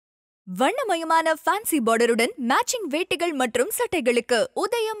வண்ணமயமான fancy பார்டருடன் matching வேட்டிகள் மற்றும் சட்டைகளுக்கு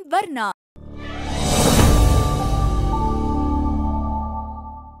உதயம் வர்ணா.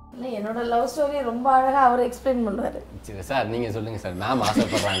 என்னோட லவ் ஸ்டோரி ரொம்ப அழகா அவர் எக்ஸ்பிளைன் பண்ணுவாரு. சரி சார், நீங்க சொல்லுங்க சார். மேம்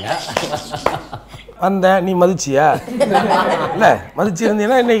ஆசைப்படுறாங்க. அந்த நீ மதிச்சியா? இல்ல மதிச்சு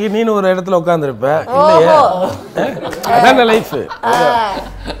இருந்தீங்கன்னா இன்னைக்கு நீனு ஒரு இடத்துல உட்காந்துருப்ப. இல்லையா? அதான் லைஃப்.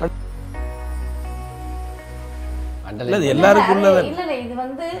 எல்லாருக்கும் இல்ல இது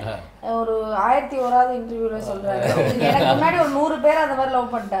வந்து ஒரு 1001வது இன்டர்வியூல சொல்றாரு. எனக்கு முன்னாடி ஒரு 100 பேர் அந்த மாதிரி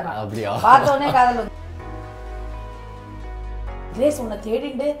லவ் பண்ணிட்டாரு. அப்படியே பார்த்த உடனே காதல் வந்து கிரேஸ் உன்னை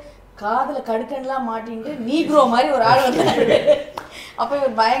தேடிட்டு காதல கடுக்கன்லாம் மாட்டிட்டு நீக்ரோ மாதிரி ஒரு ஆள் வந்தாரு. அப்ப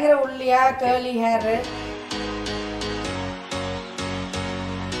இவர் பயங்கர உள்ளியா கர்லி ஹேர்.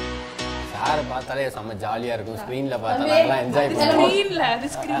 சார் பார்த்தாலே செம்ம ஜாலியா இருக்கும். ஸ்கிரீன்ல பார்த்தா நல்லா என்ஜாய் பண்ணுவோம். ஸ்கிரீன்ல அது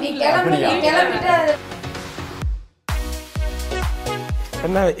ஸ்கிரீன் நீ கிளம்பிட்டு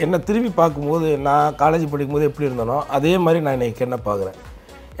என்ன திரும்பி பார்க்கும்போது நான் காலேஜ் படிக்கும்போது எப்படி இருந்தனோ அதே மாதிரி நான் இன்னைக்கு என்ன பார்க்குறேன்.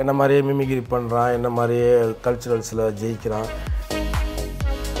 என்ன மாதிரியே மிமிகிரி பண்ணுறான், என்ன மாதிரியே கல்ச்சுரல்ஸில் ஜெயிக்கிறான்.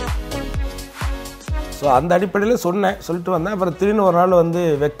 ஸோ அந்த அடிப்படையில் சொல்லிட்டு வந்தேன். அப்புறம் திடீர்னு ஒரு நாள் வந்து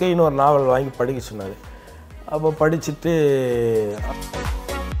வெக்கைன்னு ஒரு நாவல் வாங்கி படிக்க சொன்னார். அப்போ படிச்சுட்டு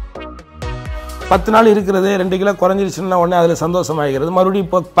 10 நாள் இருக்கிறது 2 கிலோ குறைஞ்சிருச்சுன்னா உடனே அதில் சந்தோஷமாகிக்கிறது. மறுபடியும்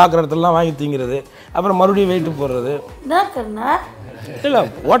இப்போ பார்க்குற இடத்துலலாம் வாங்கி திங்கிறது. அப்புறம் மறுபடியும் வெயிட்டு போடுறது. இல்லை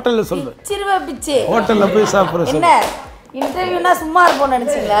ஹோட்டலில் சொல்லுவேன், ஹோட்டலில் போய் சாப்பிட்ற என்ன இன்டர்வியூனா சும்மா இருப்போம்னு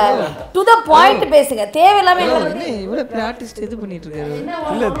நினைச்சீங்களா? டு த பாயிண்ட் பேசுங்க. தேவையில்லாம இவ்வளவு பிராக்டிஸ் இது பண்ணிட்டு இருக்காரு.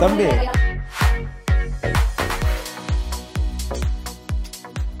 இல்லை தம்பி,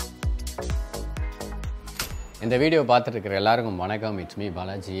 இந்த வீடியோ பார்த்துட்டு இருக்கிற எல்லாருக்கும் வணக்கம். It's me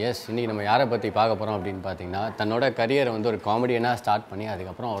Balaji. எஸ், இன்றைக்கி நம்ம யாரை பற்றி பார்க்க போகிறோம் அப்படின்னு பார்த்தீங்கன்னா, தன்னோட கரியரை வந்து ஒரு காமெடியனாக ஸ்டார்ட் பண்ணி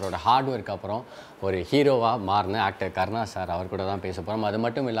அதுக்கப்புறம் அவரோட ஹார்ட் ஒர்க் அப்புறம் ஒரு ஹீரோவாக மாறின ஆக்டர் கருணாஸ் சார் அவர் கூட தான் பேச போகிறோம். அது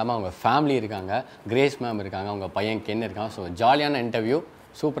மட்டும் இல்லாமல் அவங்க ஃபேமிலி இருக்காங்க, கிரேஸ் மேம் இருக்காங்க, அவங்க பையன் கென் இருக்காங்க. ஸோ ஜாலியான இன்டர்வியூ,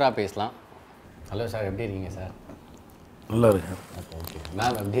 சூப்பராக பேசலாம். ஹலோ சார், எப்படி இருக்கீங்க சார்? நல்லா இருக்கேன். ஓகே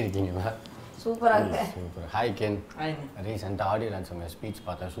மேம், எப்படி இருக்கீங்க மேம்? சூப்பரா இருக்கு. சூப்பர். Hi Ken. ரீசெண்டாக ஆடியோ லான்ச் உங்கள் ஸ்பீச்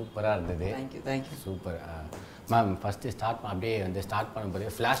பார்த்தேன், சூப்பராக இருந்தது. தேங்க்யூ. Super ma'am. ஃபஸ்ட்டு அப்படியே வந்து ஸ்டார்ட்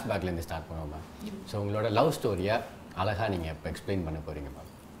பண்ணும்போது ஃப்ளாஷ்பேக்லேருந்து ஸ்டார்ட் பண்ணுவோம் மேம். ஸோ உங்களோட லவ் ஸ்டோரியை அழகாக நீங்கள் இப்போ எக்ஸ்பிளைன் பண்ண போகிறீங்க மேம்.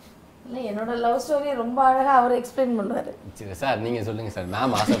 இல்லை என்னோட லவ் ஸ்டோரி ரொம்ப அழகா அவர் எக்ஸ்பிளைன் பண்ணுவார். சரி சார், நீங்கள் சொல்லுங்கள் சார்.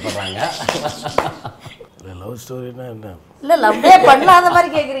 மேம் ஆசைப்படுறாங்க. லவ் ஸ்டோரினா என்ன? இல்லை லவ்வே பண்ணாத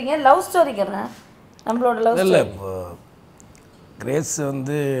மாதிரி கேட்குறீங்க. லவ் ஸ்டோரிக்கிறேன் நம்மளோட லவ். இல்லை இப்போ கிரேஸ்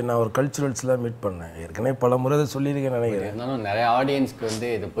வந்து நான் ஒரு கல்ச்சுரல்ஸ்லாம் மீட் பண்ணேன். ஏற்கனவே பல முறை அதை சொல்லியிருக்கேன் நினைக்கிறேன். இருந்தாலும் நிறைய ஆடியன்ஸ்க்கு வந்து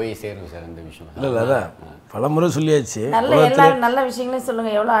இது போய் சேரும் சார் இந்த விஷயம். இல்லை அதான் பல முறை சொல்லியாச்சு. எல்லாரும் நல்ல விஷயங்களையும்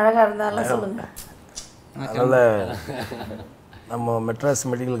சொல்லுங்கள், எவ்வளோ அழகாக இருந்தாலும் சொல்லுங்கள். அதனால் நம்ம மெட்ராஸ்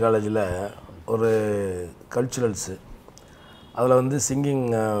மெடிக்கல் காலேஜில் ஒரு கல்ச்சுரல்ஸு அதில் வந்து சிங்கிங்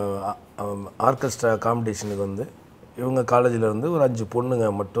ஆர்கெஸ்ட்ரா காம்படிஷனுக்கு வந்து இவங்க காலேஜில் வந்து ஒரு 5 பொண்ணுங்க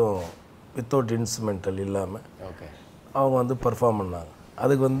மட்டும் வித்தவுட் இன்ஸ்ட்ருமெண்டல் இல்லாமல் ஓகே அவங்க வந்து பர்ஃபார்ம் பண்ணாங்க.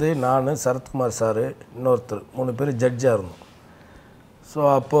 அதுக்கு வந்து நான், சரத்குமார் சார், இன்னொருத்தர் 3 பேர் ஜட்ஜாக இருந்தோம். ஸோ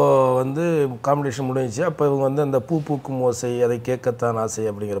அப்போது வந்து காம்படிஷன் முடிஞ்சிச்சு. அப்போ இவங்க வந்து அந்த பூ பூக்கும் ஓசை அதை கேட்கத்தான் ஆசை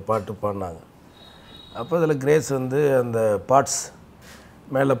அப்படிங்கிற பாட்டு பாடினாங்க. அப்போ அதில் கிரேஸ் வந்து அந்த பார்ட்ஸ்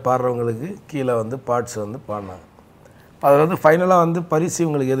மேலே பாடுறவங்களுக்கு கீழே வந்து பார்ட்ஸ் வந்து பாடினாங்க. அதில் வந்து ஃபைனலாக வந்து பரிசு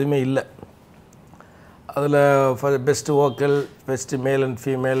இவங்களுக்கு எதுவுமே இல்லை. அதில் best vocal, best male and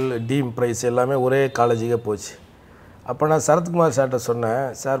female, team price எல்லாமே ஒரே காலேஜுக்கே போச்சு. அப்போ நான் சரத்குமார் சார்கிட்ட சொன்னேன்,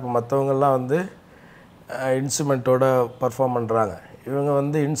 சார் இப்போ மற்றவங்கெல்லாம் வந்து இன்ஸ்ட்ருமெண்ட்டோட பர்ஃபார்ம் பண்ணுறாங்க, இவங்க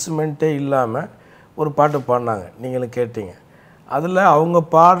வந்து இன்ஸ்ட்ருமெண்ட்டே இல்லாமல் ஒரு பாட்டு பாடினாங்க, நீங்களும் கேட்டீங்க. அதில் அவங்க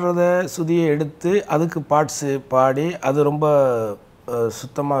பாடுறத சுதியை எடுத்து அதுக்கு பார்ட்ஸு பாடி அது ரொம்ப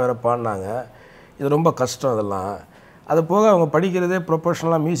சுத்தமாக வேறு பாடினாங்க. இது ரொம்ப கஷ்டம். அதெல்லாம் அது போக அவங்க படிக்கிறதே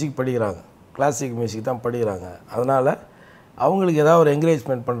ப்ரொஃபஷ்னலாக மியூசிக் படிக்கிறாங்க, கிளாசிக் மியூசிக் தான் படிக்கிறாங்க. அதனால் அவங்களுக்கு ஏதாவது ஒரு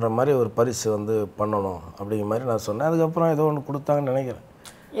என்கரேஜ்மெண்ட் பண்ணுற மாதிரி ஒரு பரிசு வந்து பண்ணணும் அப்படிங்கிற மாதிரி நான் சொன்னேன். அதுக்கப்புறம் ஏதோ ஒன்று கொடுத்தாங்கன்னு நினைக்கிறேன்.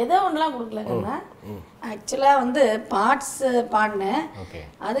 ஏதோ ஒன்றுலாம் கொடுக்கலன்னா ஆக்சுவலாக வந்து பார்ட்ஸ் பாடினேன்.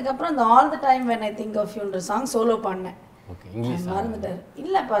 அதுக்கப்புறம் இந்த all the time when I think of யூன்ற song solo பாடினேன். மறந்துட்டார்.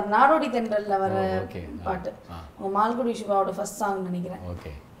 இல்லை இப்போ நாடோடி தென்றலில் வர பாட்டு உங்கள் மால்குடி சிவாவோட ஃபர்ஸ்ட் சாங் நினைக்கிறேன்.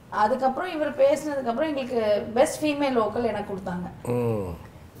 அதுக்கப்புறம் இவர் பேசினதுக்கப்புறம் எங்களுக்கு பெஸ்ட் ஃபீமேல் வோக்கல் எனக்கு கொடுத்தாங்க.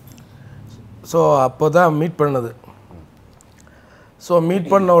 ஸோ அப்போ தான் மீட் பண்ணது. ஸோ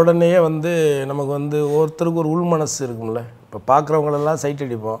மீட் பண்ண உடனே வந்து நமக்கு வந்து ஒருத்தருக்கு ஒரு உள் மனசு இருக்கும்ல. இப்போ பார்க்குறவங்களெல்லாம் சைட்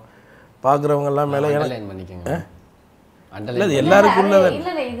அடிப்போம், பார்க்குறவங்கெல்லாம் மேலே இல்லை எல்லாருக்கும்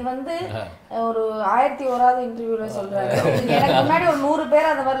இல்லை இது வந்து ஒரு 1001வது இன்டர்வியூல சொல்றாரு. எனக்கு முன்னாடி ஒரு 100 பேர்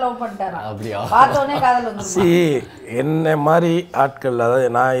அந்த மாதிரி லவ் பண்ணிட்டாரு. பார்த்த உடனே காதல் வந்து என்ன மாதிரி ஆட்கள், அதாவது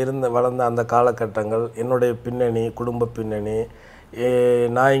நான் வளர்ந்த அந்த காலகட்டங்கள், என்னுடைய பின்னணி, குடும்ப பின்னணி,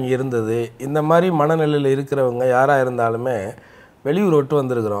 நான் இங்கே இருந்தது, இந்த மாதிரி மனநிலையில் இருக்கிறவங்க யாராக இருந்தாலுமே வெளியூர் விட்டு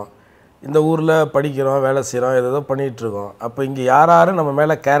வந்திருக்கிறோம், இந்த ஊரில் படிக்கிறோம், வேலை செய்கிறோம், ஏதோ பண்ணிகிட்ருக்கோம். அப்போ இங்கே யார் நம்ம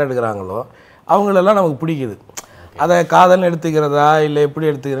மேலே கேர் எடுக்கிறாங்களோ அவங்களெல்லாம் நமக்கு பிடிக்குது. அதை காதல்னு எடுத்துக்கிறதா இல்லை எப்படி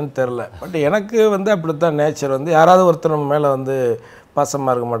எடுத்துக்கிறேன்னு தெரில. பட் எனக்கு வந்து அப்படித்தான் நேச்சர். வந்து யாராவது ஒருத்தர் நம்ம மேலே வந்து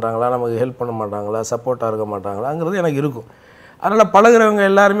பாசமாக இருக்க மாட்டாங்களா, நமக்கு ஹெல்ப் பண்ண மாட்டாங்களா, சப்போர்ட்டாக இருக்க மாட்டாங்களாங்கிறது எனக்கு இருக்கும். அதனால் பழகிறவங்க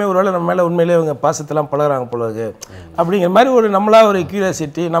எல்லாருமே ஒருவேளை நம்ம மேலே உண்மையிலே அவங்க பாசத்தெல்லாம் பழகிறாங்க போலருக்கு அப்படிங்கிற மாதிரி ஒரு நம்மளாக ஒரு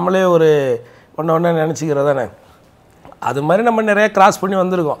க்யூரியாசிட்டி, நம்மளே ஒரு ஒன்று நினச்சிக்கிறதானே. அது மாதிரி நம்ம நிறைய கிராஸ் பண்ணி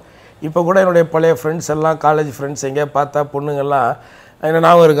வந்திருக்கோம். இப்போ கூட என்னுடைய பழைய ஃப்ரெண்ட்ஸ் எல்லாம், காலேஜ் ஃப்ரெண்ட்ஸ் எங்கேயா பார்த்தா பொண்ணுங்கள்லாம் என்ன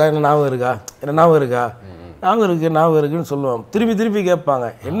ஞாபகம் இருக்கா, என்ன ஞாபகம் இருக்கா, என்ன ஞாபகம் இருக்கா, ஞாபகம் இருக்குன்னு சொல்லுவோம். திருப்பி கேட்பாங்க,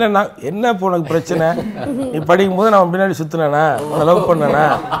 என்னன்னா என்ன இப்போ உனக்கு பிரச்சனை, நீ படிக்கும் போது நான் பின்னாடி சுற்றினேனா, லவ் பண்ணேனா,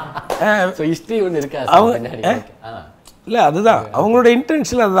 ஹிஸ்ட்ரி ஒன்று இருக்கா அவங்க இல்லை, அதுதான் அவங்களோட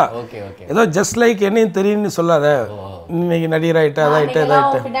இன்டென்ஷன். அதுதான் ஏதோ ஜஸ்ட் லைக் என்னையும் தெரியும்னு சொல்லாத, இன்னைக்கு நடிகர் ஆகிட்டா அதாயிட்டா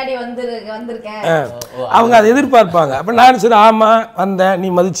அவங்க அதை எதிர்பார்ப்பாங்க. அப்போ நான் சரி ஆமாம் வந்தேன், நீ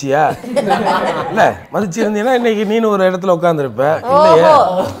மதிச்சியா, இல்லை மதிச்சு இருந்தீங்கன்னா இன்னைக்கு நீனு ஒரு இடத்துல உட்காந்துருப்ப இல்லையா,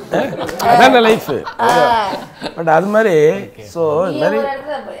 அதான் லைஃபு. பட் அது மாதிரி ஸோ இது மாதிரி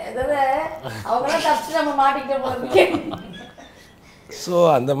ஸோ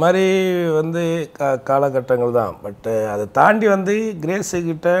அந்த மாதிரி வந்து காலகட்டங்கள் தான். பட்டு அதை தாண்டி வந்து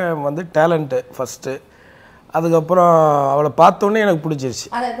கிரேஸுக்கிட்ட வந்து டேலண்ட்டு ஃபஸ்ட்டு, அதுக்கப்புறம் அவளை பார்த்தோன்னே எனக்கு பிடிச்சிருச்சு.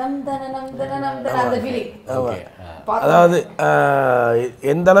 அதாவது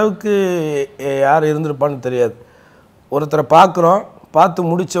எந்த அளவுக்கு யார் இருந்திருப்பான்னு தெரியாது. ஒருத்தரை பார்க்குறோம், பார்த்து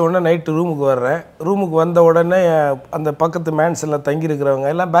முடித்த உடனே நைட்டு ரூமுக்கு வர்றேன், ரூமுக்கு வந்த உடனே அந்த பக்கத்து மேன்ஷனில் தங்கியிருக்கிறவங்க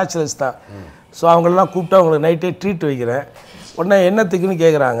எல்லாம் பேச்சுலர்ஸ் தான். ஸோ அவங்களெல்லாம் கூப்பிட்டு அவங்களுக்கு நைட்டே ட்ரீட் வைக்கிறேன். உடனே என்னத்துக்குன்னு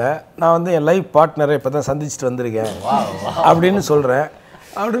கேட்குறாங்க. நான் வந்து என் லைஃப் பார்ட்னரை இப்போ தான் சந்திச்சுட்டு வந்திருக்கேன் அப்படின்னு சொல்கிறேன்.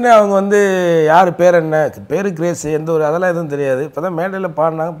 உடனே அவங்க வந்து யார் பேர் என்ன, பேர் கிரேஸ், எந்த ஒரு அதெல்லாம் எதுவும் தெரியாது, இப்போ தான் மேடையில்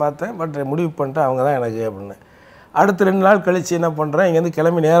பாடினாங்க பார்த்தேன், பட் முடிவு பண்ணிட்டேன் அவங்க தான் எனக்கு அப்படின்னு. அடுத்து 2 நாள் கழித்து என்ன பண்ணுறேன், இங்கேருந்து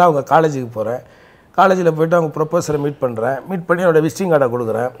கிளம்பி நேராக அவங்க காலேஜுக்கு போகிறேன். காலேஜில் போய்ட்டு அவங்க ப்ரொஃபஸரை மீட் பண்ணுறேன். மீட் பண்ணி என்னோடய விசிட்டிங் கார்டை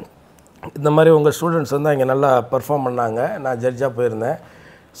கொடுக்குறேன். இந்த மாதிரி உங்கள் ஸ்டூடெண்ட்ஸ் வந்து அங்கே நல்லா பர்ஃபார்ம் பண்ணாங்க, நான் ஜட்ஜாக போயிருந்தேன்.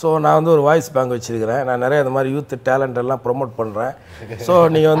 ஸோ நான் வந்து ஒரு வாய்ஸ் பேங்க் வச்சுருக்கிறேன், நான் நிறைய இந்த மாதிரி யூத் டேலண்ட் எல்லாம் ப்ரொமோட் பண்ணுறேன். ஸோ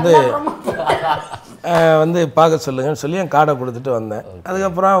நீங்கள் வந்து பார்க்க சொல்லுங்கன்னு சொல்லி என் கார்டை கொடுத்துட்டு வந்தேன்.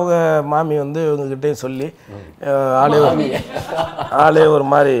 அதுக்கப்புறம் அவங்க மாமி வந்து இவங்ககிட்டையும் சொல்லி ஆளே ஒரு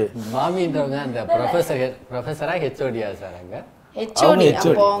மாதிரி மாமின்றவங்க அந்த ப்ரொஃபஸரா ஹெச்ஓடியா சார்? அங்கே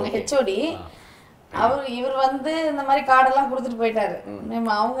ஹெச்ஓடி இவர் வந்து இந்த மாதிரி கார்டெல்லாம் கொடுத்துட்டு போயிட்டாரு.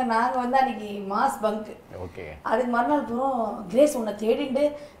 நாங்க வந்து அன்னைக்கு மாஸ் பங்க். அதுக்கு மறுநாள் போகிறோம், கிரேஸ் உன்னை தேடிட்டு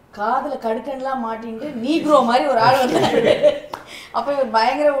காதுல கடுக்கன்லாம் மாட்டின்ட்டு நீக்ரோ மாதிரி ஒரு ஆள் வந்தாரு. அப்போ இவர்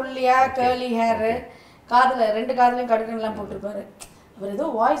பயங்கர உள்ளியா கேர்லி ஹேரு, காதில் 2 காதுலையும் கடுக்கன்லாம் போட்டிருப்பாரு. அவர் ஏதோ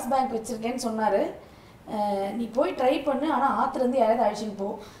வாய்ஸ் பேங்க் வச்சுருக்கேன்னு சொன்னார். நீ போய் ட்ரை பண்ணு, ஆனால் ஆற்றுலேருந்து யாராவது அழிச்சின்னு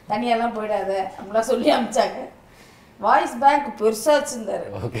போ, தனியாலாம் போயிடாத அப்படிலாம் சொல்லி அனுப்பிச்சாங்க. வாய்ஸ் பேங்க் பெருசாக வச்சுருந்தாரு.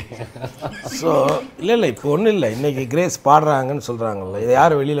 ஸோ இல்லை இப்போ ஒன்றும் இல்லை, இன்னைக்கு கிரேஸ் பாடுறாங்கன்னு சொல்கிறாங்கல்ல, இதை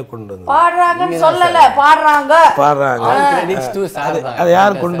யார் வெளியில் கொண்டு வந்து பாடுறாங்கன்னு சொல்லலை, பாடுறாங்க அதை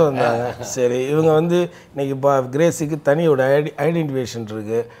யார் கொண்டு வந்தாங்க? சரி, இவங்க வந்து இன்னைக்கு கிரேஸுக்கு தனியோட ஐடென்டிஃபிகேஷன்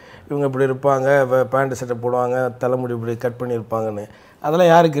இருக்குது. இவங்க இப்படி இருப்பாங்க, பேண்ட் சட்டை போடுவாங்க, தலைமுடி இப்படி கட் பண்ணியிருப்பாங்கன்னு,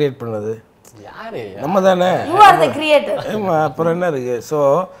 அதெல்லாம் யார் கிரியேட் பண்ணது? நம்ம தானே. அப்புறம் என்ன இருக்குது? ஸோ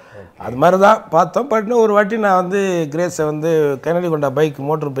அது மாதிரி தான் பார்த்தோம். பட் ஒரு வாட்டி நான் வந்து கிரேஸை வந்து கனடி கொண்டா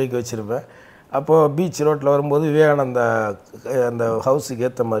மோட்டர் பைக் வச்சுருப்பேன். அப்போது பீச் ரோட்டில் வரும்போது விவேகானந்தா அந்த ஹவுஸுக்கு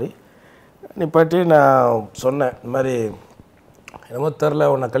ஏற்ற மாதிரி நிப்பாட்டி நான் சொன்னேன், இந்த மாதிரி என்னமோ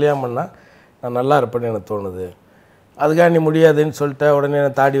தெரில, உன்னை கல்யாணம் பண்ணால் நான் நல்லா இருப்பேன்னு எனக்கு தோணுது, அதுக்காக நீ முடியாதுன்னு சொல்லிட்டு உடனே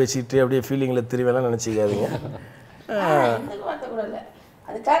நான் தாடி வச்சுக்கிட்டு அப்படியே ஃபீலிங்கில் திருவேலாம் நினச்சிக்காதீங்க.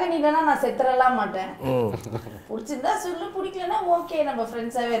 அதுக்காக நீ இல்லைன்னா நான் செத்துறலாம் மாட்டேன், பிடிச்சிருந்தா சொல்லு, பிடிக்கலன்னா ஓகே நம்ம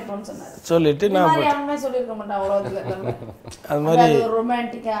ஃப்ரெண்ட்ஸாகவே இருப்போம்னு சொன்னார். சொல்லிட்டு நான் யாருமே சொல்லியிருக்க மாட்டேன் அவ்வளோ. அது மாதிரி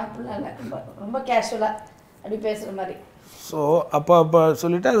ரொமான்டிக்காக அப்படிலாம் இல்லை, ரொம்ப கேஷுவலாக அப்படி பேசுகிற மாதிரி. ஸோ அப்போ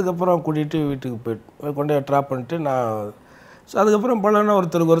சொல்லிவிட்டு அதுக்கப்புறம் கூட்டிகிட்டு வீட்டுக்கு போயிட்டு கொண்டு ட்ராப் பண்ணிட்டு நான் ஸோ அதுக்கப்புறம் போனோன்னா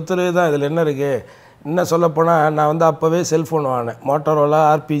ஒருத்தர் தான் இதில் என்ன இருக்குது. இன்னும் சொல்லப்போனால் நான் வந்து அப்போவே செல்ஃபோன் வாங்கினேன், மோட்டோரோலா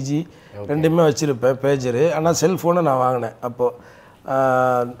ஆர்பிஜி 2மே வச்சுருப்பேன் பேஜரு. ஆனால் செல்ஃபோனை நான் வாங்கினேன். அப்போது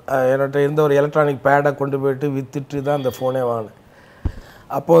என்கிட்ட இருந்த ஒரு எலக்ட்ரானிக் பேடை கொண்டு போய்ட்டு விற்றுட்டு தான் அந்த ஃபோனே வாங்கினேன்.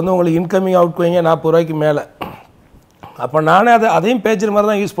 அப்போ வந்து உங்களுக்கு இன்கமிங் அவுட் கோயிங்க 40 ரூபாய்க்கு மேலே. அப்போ நானே அதையும் பேஜர் மாதிரி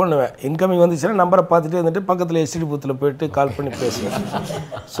தான் யூஸ் பண்ணுவேன். இன்கமிங் வந்துச்சுன்னா நம்பரை பார்த்துட்டு வந்துட்டு பக்கத்தில் எஸ்டிடி பூத்தில் போய்ட்டு கால் பண்ணி பேசுவேன்.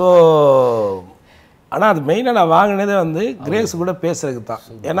 ஸோ ஆனால் அது மெயினாக நான் வாங்கினதே வந்து கிரேஸ் கூட பேசுறதுக்கு தான்.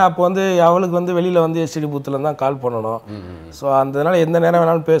 ஏன்னா அப்போ வந்து அவளுக்கு வந்து வெளியில் வந்து எஸ்டிடி பூத்தில் தான் கால் பண்ணணும். ஸோ அதனால எந்த நேரம்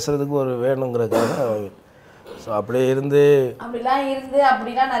வேணாலும் பேசுகிறதுக்கு ஒரு வேணுங்கிறதுக்காக. ஸோ அப்படியே அப்படிலாம்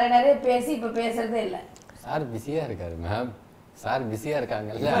அப்படிலாம் நிறைய பேசி இப்போ பேசுறதே இல்லை. சார் பிஸியாக இருக்காரு மேம். சார் பிஸியா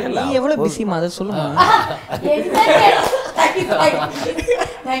இருக்காங்கல்ல. நீ எவ்வளோ பிஸிமா அதை சொல்லுமா?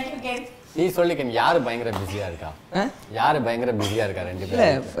 நீ சொல்லிக்க, யாரு பயங்கர பிஸியா இருக்கா? யாரு பயங்கர பிஸியா இருக்கா? 2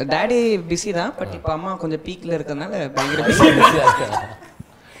 பேரும். இல்லை டேடி பிஸி தான், பட் இப்போ அம்மா கொஞ்சம் பீக்கில் இருக்கிறதுனால பயங்கர பிஸியா இருக்கா?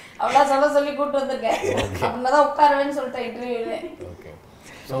 அவ்வளோ சொல்லி கூப்பிட்டு வந்திருக்கேன். அப்படின்னா தான் உட்காருவேன்னு சொல்லிட்டேன் இன்டர்வியூல. ஓகே.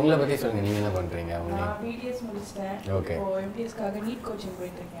 ஸோ உங்களை பற்றி சொல்லுங்கள், நீங்கள் என்ன பண்ணுறீங்க? நான் பிடிஎஸ் முடிச்சிட்டேன். ஓகே. இப்போ எம்டிஎஸ்க்காக நீட் கோச்சிங்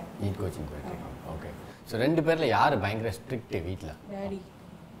போயிட்டு இருக்கேன். நீட் கோச்சிங் போயிட்டுருக்கேன். ஓகே. ஸோ 2 பேரில் யார் பயங்கர ஸ்ட்ரிக்ட் வீட்டில்? டாடி.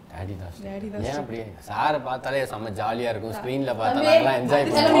 டாடி தான். டாடி தான். ஏன் அப்படி? சாரை பார்த்தாலே செம்ம ஜாலியாக இருக்கும், ஸ்க்ரீனில் பார்த்தாலாம் என்ஜாய்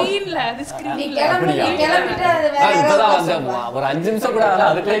பண்ணுவோம். ஸ்க்ரீன்ல அது ஸ்க்ரீன்ல. கிளம்பிட்டு அது வேற இப்போதான் வந்து ஒரு 5 நிமிஷம் கூட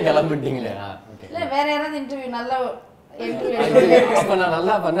அதுக்குள்ளே கிளம்பிட்டீங்களே. இல்லை வேற யாராவது இன்டர்வியூ நல்ல அப்ப நான்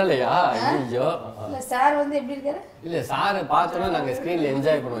நல்லா பண்ணலையா? ஐயோ. இல்ல சார் வந்து எப்படி இருக்காரு? இல்ல சார் பார்த்தோம்னா நாங்க ஸ்கிரீன்ல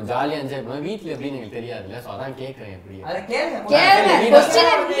என்ஜாய் பண்ணுவோம், ஜாலியா என்ஜாய் பண்ணுவோம். வீட்ல எப்படி எனக்கு தெரியாதுல்ல, சோ அதான் கேக்குறேன். எப்படி அதை கேளுங்க.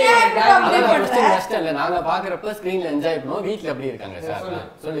 கஷ்டம் இல்ல, நாங்க பாக்குறப்ப ஸ்கிரீன்ல என்ஜாய் பண்ணுவோம். வீட்ல எப்படி இருக்காங்க சார்?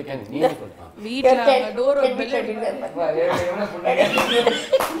 சொல்லு கேன், நீ சொல்லுங்க. வீட்ல டோர் பெல் அடிப்பாரு.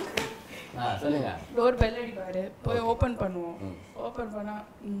 சொல்லுங்க. டோர் பெல் அடிப்பாரு, போய் ஓபன் பண்ணுவோம். ஓபன் பண்ணா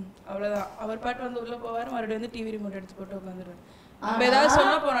அவ்வளவுதான். அவர் பாட்டு வந்து உள்ள போவாரு, மறுபடியும் வந்து டிவி ரிமோட் எடுத்து போட்டு உட்காந்துருவாரு. நம்ம ஏதாவது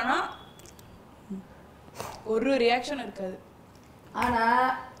சொல்ல போனோம்னா ஒரு ரியாக்ஷன் இருக்காது. ஆனா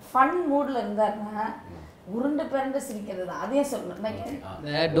ஃபன் மூட்ல இருந்தாருன்னா உருண்டு பிறண்டு சிரிக்கிறது தான். அதே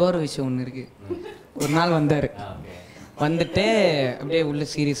சொல்லணும். டோர் விஷயம் ஒன்று இருக்கு. ஒரு நாள் வந்தார், வந்துட்டு அப்படியே உள்ள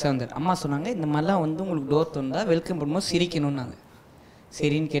சீரியஸாக வந்தார். அம்மா சொன்னாங்க, இந்த மாதிரிலாம் வந்து உங்களுக்கு டோர் திறந்தா வெல்கம் பண்ணும்போது சிரிக்கணும்னாங்க.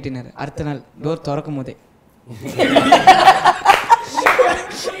 சரின்னு கேட்டினாரு. அடுத்த நாள் டோர் திறக்கும் போதே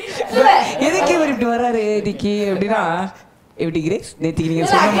எதுக்கு இவர் இப்படி வர்றாரு இன்னைக்கு அப்படின்னா, எப்படி கிரேஸ் நேற்றுக்கு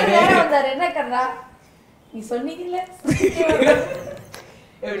நீங்கள் சொன்ன மாதிரி என்ன கண்ணா நீ சொன்னீங்கல்ல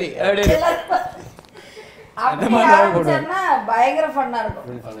எப்படி அப்படி பயங்கர ஃபன்னா இருக்கும்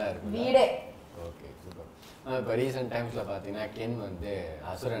வீடே. Okay, super. இப்போ ரீசெண்ட் டைம்ஸ்ல பார்த்தீங்கன்னா கென் வந்து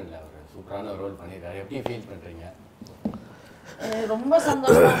அசுரன்ல ஒரு சூப்பரான ரோல் பண்ணியிருக்காரு. எப்படி ஃபீல் பண்றீங்க? ரொம்ப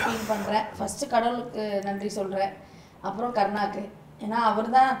சந்தோஷமா ஃபீல் பண்ணுறேன். ஃபஸ்ட்டு கடவுளுக்கு நன்றி சொல்கிறேன், அப்புறம் கருணாக்கு. ஏன்னா அவர்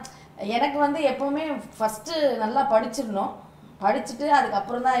தான் எனக்கு வந்து எப்போவுமே ஃபஸ்ட்டு நல்லா படிச்சிடணும், படிச்சுட்டு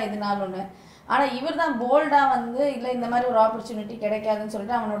அதுக்கப்புறம் தான் எதுனாலும்னு. ஆனால் இவர் தான் போல்டாக வந்து இல்லை இந்த மாதிரி ஒரு ஆப்பர்ச்சுனிட்டி கிடைக்காதுன்னு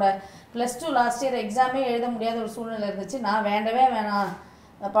சொல்லிட்டு அவனோட +2 லாஸ்ட் இயர் எக்ஸாமே எழுத முடியாத ஒரு சூழ்நிலை இருந்துச்சு. நான் வேண்டவே வேணாம்,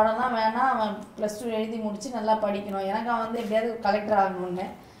 இந்த படம் தான் வேணாம், அவன் +2 எழுதி முடித்து நல்லா படிக்கணும், எனக்கு அவன் வந்து எப்படியாவது கலெக்டர் ஆகணும்னு.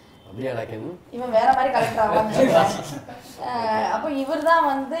 இவன் வேற மாதிரி கலெக்டர் ஆகலாம்னு சொல்லுவேன். அப்போ இவர் தான்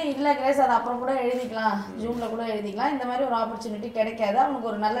வந்து இல்லை கிரேஸ் அது அப்புறம் கூட எழுதிக்கலாம், ஜூமில் கூட எழுதிக்கலாம், இந்த மாதிரி ஒரு ஆப்பர்ச்சுனிட்டி கிடைக்காது, அவனுக்கு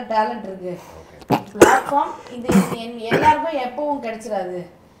ஒரு நல்ல டேலண்ட் இருக்குது, பிளாட்ஃபார்ம் இது எல்லாருக்கும் எப்பவும் கிடைச்சிடாது,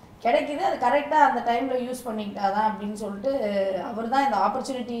 கிடைக்கிது, அது கரெக்டாக அந்த டைமில் யூஸ் பண்ணிக்கிட்டாதான் அப்படின்னு சொல்லிட்டு அவர் தான் இந்த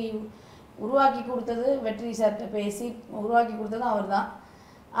ஆப்பர்ச்சுனிட்டி உருவாக்கி கொடுத்தது. வெற்றி சார்கிட்ட பேசி உருவாக்கி கொடுத்தது அவர் தான்.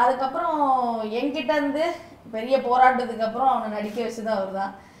 அதுக்கப்புறம் என்கிட்ட இருந்து பெரிய போராட்டத்துக்கு அப்புறம் அவனை நடிக்க வச்சது அவர்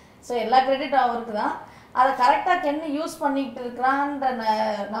தான். ஸோ எல்லா கிரெடிட்டும் அவருக்கு தான். அதை கரெக்டாக கென்னு யூஸ் பண்ணிக்கிட்டு இருக்கிறான்ற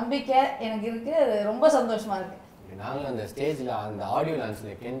நம்பிக்கை எனக்கு இருக்குது. அது ரொம்ப சந்தோஷமாக இருக்குது. நாங்களும் அந்த ஸ்டேஜில் அந்த ஆடியோ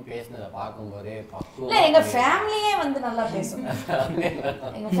லான்ச்சில் கென் பேசினதை பார்க்கும்போதே இல்லை எங்கள் ஃபேமிலியே வந்து நல்லா பேசும்.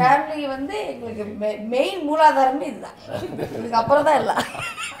 எங்கள் ஃபேமிலி வந்து எங்களுக்கு மெயின் மூலாதாரமே இதுதான், இதுக்கு அப்புறம் தான் எல்லாம்.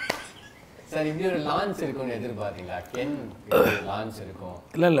 சார் இப்படி ஒரு லான்ச் இருக்கும்னு எதிர்பார்த்தீங்களா? கென் லான்ச் இருக்கும்?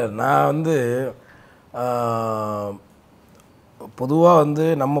 இல்லை நான் வந்து பொதுவாக வந்து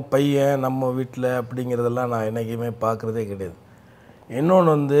நம்ம பையன் நம்ம வீட்டில் அப்படிங்கிறதெல்லாம் நான் என்றைக்குமே பார்க்குறதே கிடையாது.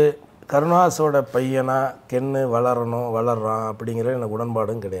 இன்னொன்று வந்து கருணாஸோட பையனாக கென்னு வளர்றான் அப்படிங்கிற எனக்கு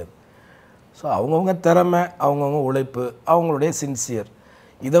உடன்பாடும் கிடையாது. ஸோ அவங்கவுங்க திறமை, அவங்கவுங்க உழைப்பு, அவங்களுடைய சின்சியர்,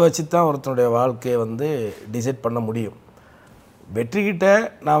 இதை வச்சு தான் ஒருத்தனுடைய வாழ்க்கையை வந்து டிசைட் பண்ண முடியும். வெற்றிக்கிட்ட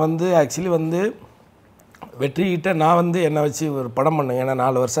நான் வந்து ஆக்சுவலி வந்து வெற்றிக்கிட்ட நான் வந்து என்னை வச்சு ஒரு படம் பண்ணுங்க, ஏன்னா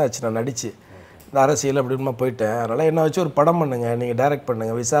 4 வருஷம் ஆச்சு நான் நடித்து இந்த அரசியல் அப்படின்மா போயிட்டேன், அதனால் என்னை வச்சு ஒரு படம் பண்ணுங்கள், நீங்கள் டைரக்ட்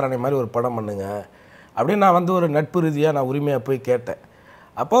பண்ணுங்கள், விசாரணை மாதிரி ஒரு படம் பண்ணுங்கள் அப்படின்னு நான் வந்து ஒரு நட்பு ரீதியாக நான் உரிமையாக போய் கேட்டேன்.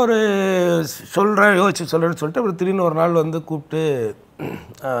 அப்போ ஒரு சொல்கிறேன், யோசிச்சு சொல்கிறேன்னு சொல்லிட்டு அப்புறம் திடீர்னு ஒரு நாள் வந்து கூப்பிட்டு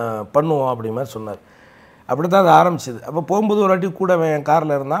பண்ணுவோம் அப்படி மாதிரி சொன்னார். அப்படி தான் அது ஆரம்பிச்சிது. அப்போ போகும்போது ஒரு வாட்டி கூட என்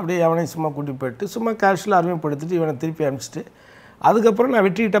காரில் இருந்தான், அப்படியே அவனையும் சும்மா கூட்டி போயிட்டு சும்மா கேஷுவலாக அறிமுகப்படுத்திட்டு இவனை திருப்பி அனுப்பிச்சிட்டு அதுக்கப்புறம் நான்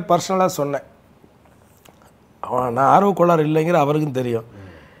வெற்றிக்கிட்ட பர்சனலாக சொன்னேன். அவன் நான் ஆர்வ கோளாறு இல்லைங்கிற அவருக்கும் தெரியும்.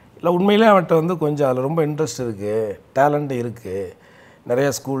 இல்லை உண்மையிலே அவன்கிட்ட வந்து கொஞ்சம் அதில் ரொம்ப இன்ட்ரெஸ்ட் இருக்குது, டேலண்ட் இருக்குது, நிறையா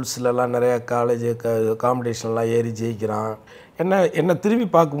ஸ்கூல்ஸ்லலாம் நிறையா காலேஜ் காம்படிஷன்லாம் ஏறி ஜெயிக்கிறான். என்னை திரும்பி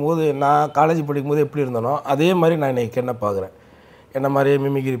பார்க்கும்போது நான் காலேஜ் படிக்கும்போது எப்படி இருந்தனோ அதே மாதிரி நான் இன்றைக்கி என்ன பார்க்குறேன். என்ன மாதிரியே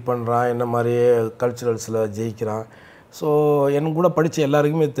மிமிக்ரி பண்ணுறான், என்ன மாதிரியே கல்ச்சுரல்ஸில் ஜெயிக்கிறான். ஸோ என் கூட படித்த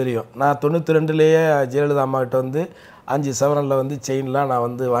எல்லாருக்குமே தெரியும், நான் 92லேயே ஜெயலலிதா அம்மாக்கிட்ட வந்து 5 சவரனில் வந்து செயின்லாம் நான்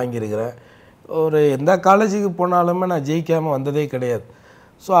வந்து வாங்கியிருக்கிறேன். ஒரு எந்த காலேஜுக்கு போனாலுமே நான் ஜெயிக்காமல் வந்ததே கிடையாது.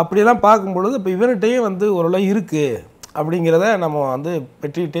 ஸோ அப்படியெல்லாம் பார்க்கும்பொழுது இப்போ இவன்கிட்டையும் வந்து ஓரளவு இருக்குது, அப்படிங்கிறத நம்ம வந்து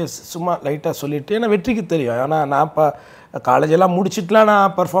வெற்றிக்கிட்டே சும்மா லைட்டாக சொல்லிவிட்டு ஏன்னா வெற்றிக்கு தெரியும். ஏன்னா நான் இப்போ காலேஜெல்லாம் முடிச்சுட்டுலாம்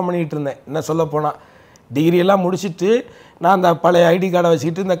நான் பர்ஃபார்ம் பண்ணிகிட்டு இருந்தேன். என்ன சொல்ல போனால் டிகிரியெல்லாம் முடிச்சுட்டு நான் அந்த பழைய ஐடி கார்டை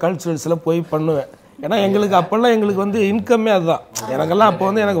வச்சுக்கிட்டு இந்த கல்ச்சுரல்ஸில் போய் பண்ணுவேன். ஏன்னா எங்களுக்கு அப்போல்லாம் எங்களுக்கு வந்து இன்கம்மே அதுதான். எனக்கெல்லாம் அப்போ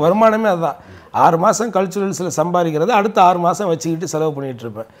வந்து எனக்கு வருமானமே அதுதான். 6 மாதம் கல்ச்சுரல்ஸில் சம்பாதிக்கிறது, அடுத்த 6 மாதம் வச்சுக்கிட்டு செலவு பண்ணிகிட்டு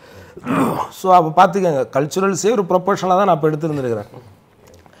இருப்பேன். ஸோ அப்போ பார்த்துக்கங்க, கல்ச்சுரல்ஸே ஒரு ப்ரொஃபஷனலாக தான் நான் இப்போ எடுத்துருந்துருக்கிறேன்.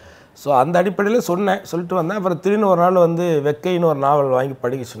 ஸோ அந்த அடிப்படையில் சொல்லிட்டு வந்தேன். அப்புறம் திடீர்னு ஒரு நாள் வந்து வெக்கைன்னு ஒரு நாவல் வாங்கி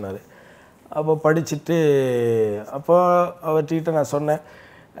படிக்க சொன்னார். அப்போ படிச்சுட்டு அப்போ அவர்கிட்ட நான் சொன்னேன்,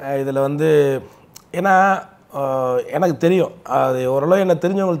 இதில் வந்து ஏன்னா எனக்கு தெரியும், அது ஓரளவு எனக்கு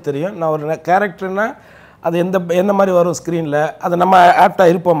தெரிஞ்சவங்களுக்கு தெரியும், நான் ஒரு கேரக்டர்னால் அது எந்த மாதிரி வரும் ஸ்க்ரீனில், அது நம்ம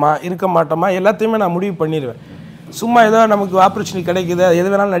ஆப்டாக இருப்போமா இருக்க மாட்டோமா எல்லாத்தையுமே நான் முடிவு பண்ணிடுவேன். சும்மா ஏதோ நமக்கு ஆப்பர்ச்சுனிட்டி கிடைக்குது எது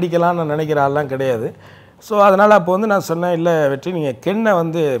வேணாலும் நடிக்கலாம்னு நான் நினைக்கிற ஆள்லாம் கிடையாது. ஸோ அதனால் அப்போ வந்து நான் சொன்னேன், இல்லை வெற்றி நீங்கள் கென்னை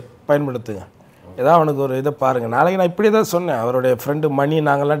வந்து பயன்படுத்துங்க, ஏதாவது அவனுக்கு ஒரு இதை பாருங்கள். நாளைக்கு நான் இப்படி தான் சொன்னேன். அவருடைய ஃப்ரெண்டு மணி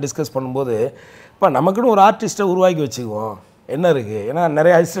நாங்கள்லாம் டிஸ்கஸ் பண்ணும்போது இப்போ நமக்குன்னு ஒரு ஆர்டிஸ்ட்டை உருவாக்கி வச்சுக்குவோம், என்ன இருக்குது, ஏன்னா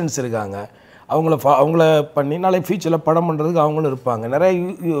நிறைய அசிஸ்டன்ட்ஸ் இருக்காங்க, அவங்கள பண்ணி நாளைக்கு ஃபியூச்சரில் படம் பண்ணுறதுக்கு அவங்களும் இருப்பாங்க. நிறைய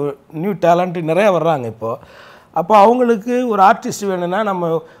நியூ டேலண்ட்டு நிறையா வர்றாங்க இப்போது. அப்போ அவங்களுக்கு ஒரு ஆர்டிஸ்ட் வேணும்னா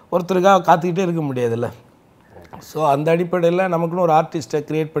நம்ம ஒருத்தருக்காக காத்துக்கிட்டே இருக்க முடியாதுல்ல. ஸோ அந்த அடிப்படையில் நமக்குன்னு ஒரு ஆர்டிஸ்ட்டை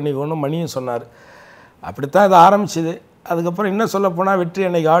க்ரியேட் பண்ணிக்கணும்னு மணியும் சொன்னார். அப்படித்தான் இது ஆரம்பிச்சிது. அதுக்கப்புறம் இன்னும் சொல்ல போனால் வெற்றி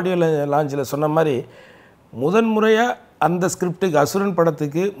அன்னைக்கு ஆடியோ லான்ச்சில் சொன்ன மாதிரி முதன்முறையாக அந்த ஸ்கிரிப்டுக்கு அசுரன்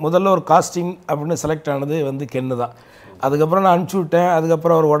படத்துக்கு முதல்ல ஒரு காஸ்டிங் அப்படின்னு செலக்ட் ஆனது வந்து கென்னு தான். அதுக்கப்புறம் நான் அனுப்பிச்சி விட்டேன்.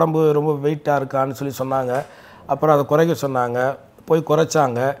 அதுக்கப்புறம் அவர் உடம்பு ரொம்ப வெயிட்டாக இருக்கான்னு சொல்லி சொன்னாங்க. அப்புறம் அதை குறைக்க சொன்னாங்க, போய்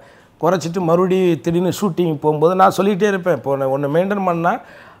குறைச்சிட்டு மறுபடியும் திடீர்னு ஷூட்டிங் போகும்போது நான் சொல்லிகிட்டே இருப்பேன், இப்போ ஒன்று மெயின்டைன் பண்ணால்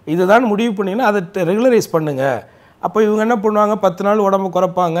இதுதான் முடிவு பண்ணிங்கன்னா அதை ரெகுலரைஸ் பண்ணுங்கள். அப்போ இவங்க என்ன பண்ணுவாங்க, 10 நாள் உடம்பு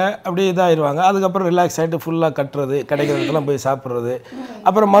குறைப்பாங்க, அப்படியே இதாகிடுவாங்க. அதுக்கப்புறம் ரிலாக்ஸ் ஆகிட்டு ஃபுல்லாக கட்டுறது, கிடைக்கிறதுக்கெல்லாம் போய் சாப்பிட்றது,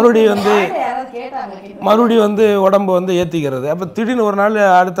 அப்புறம் மறுபடியும் வந்து உடம்பு வந்து ஏற்றிக்கிறது. அப்போ திடீர்னு ஒரு நாள்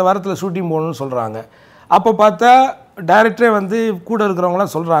அடுத்த வாரத்தில் ஷூட்டிங் போகணுன்னு சொல்கிறாங்க. அப்போ பார்த்தா டைரக்டரே வந்து கூட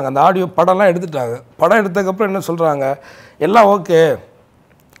இருக்கிறவங்களாம் சொல்கிறாங்க, அந்த ஆடியோ படம்லாம் எடுத்துட்டாங்க. படம் எடுத்ததுக்கப்புறம் என்ன சொல்கிறாங்க, எல்லாம் ஓகே,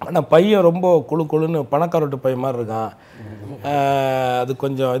 ஆனால் பையன் ரொம்ப குழுன்னு பணக்காரட்டு பையன் மாதிரி இருக்கான், அது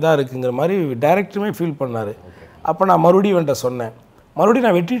கொஞ்சம் இதாக இருக்குங்கிற மாதிரி டைரக்டருமே ஃபீல் பண்ணார். அப்போ நான் மறுபடியும் சொன்னேன்,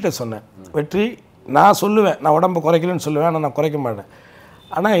 நான் வெற்றிகிட்ட சொன்னேன், வெற்றி நான் சொல்லுவேன், நான் உடம்பை குறைக்கலன்னு சொல்லுவேன், ஆனால் நான் குறைக்க மாட்டேன்.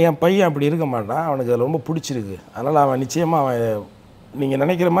 ஆனால் என் பையன் அப்படி இருக்க மாட்டான், அவனுக்கு அது ரொம்ப பிடிச்சிருக்கு, அதனால் அவன் நிச்சயமாக அவன் நீங்கள்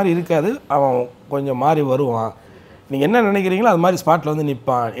நினைக்கிற மாதிரி இருக்காது, அவன் கொஞ்சம் மாறி வருவான், நீங்கள் என்ன நினைக்கிறீங்களோ அது மாதிரி ஸ்பாட்டில் வந்து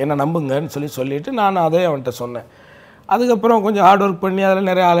நிற்பான், என்ன நம்புங்கன்னு சொல்லிவிட்டு நான் அதே அவன்கிட்ட சொன்னேன். அதுக்கப்புறம் கொஞ்சம் ஹார்ட் ஒர்க் பண்ணி அதில்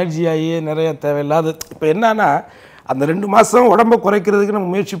நிறைய அலர்ஜி ஆகி நிறைய தேவையில்லாது. இப்போ என்னன்னா அந்த 2 மாதம் உடம்பை குறைக்கிறதுக்கு நம்ம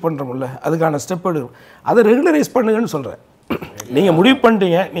முயற்சி பண்ணுறோம்ல, அதுக்கான ஸ்டெப் எடுக்கணும். அதை ரெகுலரைஸ் பண்ணுங்கன்னு சொல்கிறேன். நீங்கள் முடிவு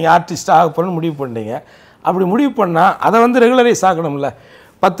பண்ணிட்டீங்க, நீங்கள் ஆர்டிஸ்ட்டாக ஆக போகணும்னு முடிவு பண்ணிட்டீங்க, அப்படி முடிவு பண்ணால் அதை வந்து ரெகுலரைஸ் ஆகணும்ல.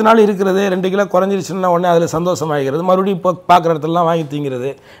 10 நாள் இருக்கிறது 2 கிலோ குறைஞ்சிருச்சுன்னா உடனே அதில் சந்தோஷமாகிறது, மறுபடியும் இப்போ பார்க்குற இடத்துலலாம் வாங்கி திங்கிறது,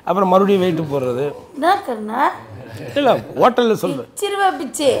 அப்புறம் மறுபடியும் வெயிட்டு போடுறது. இல்லை ஹோட்டலில் சொல்கிறேன்,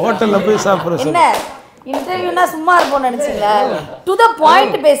 ஹோட்டலில் போய் சாப்பிட்ற சொல்ல இன்டர்வியூனா சும்மா இருப்போம்னு நினைச்சீங்களா? டு தி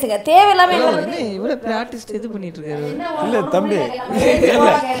பாயிண்ட் பேசுங்க, தேவையில்லாம இவ்வளவு பிராக்டிஸ் இது பண்ணிட்டு இருக்காரு. இல்ல தம்பி,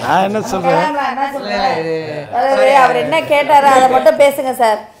 நான் என்ன சொல்றேன், அவர் என்ன கேட்டாரு அதை மட்டும் பேசுங்க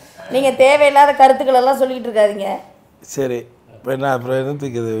சார். நீங்க தேவையில்லாத கருத்துக்கள் எல்லாம் சொல்லிட்டு இருக்காதீங்க. சரி, நான் அப்புறம்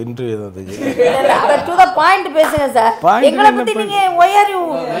என்னத்துக்கு இது இன்டர்வியூ என்னத்துக்கு, டு தி பாயிண்ட் பேசுங்க சார். எங்களை பத்தி நீங்க why are you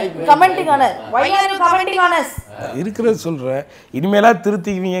commenting on us? Why are you commenting on us? இருக்கிறது சொல்கிறேன், இனிமேலா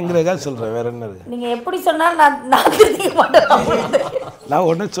திருத்திக்குவீங்கிறதுக்காக சொல்கிறேன், வேற என்ன இருக்குது. நீங்கள் எப்படி சொன்னாலும் நான் திருத்திக்க மாட்டேன். நான்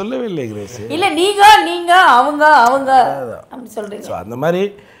ஒன்றும் சொல்லவே இல்லை கிரேஸ். இல்லை நீங்கள் அவங்க அப்படி சொல்கிறீங்க. ஸோ அந்த மாதிரி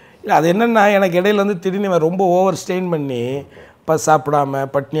இல்லை, அது என்னென்னா எனக்கு இடையில வந்து திடீர்னு ரொம்ப ஓவர் ஸ்ட்ரெயின் பண்ணி இப்போ சாப்பிடாம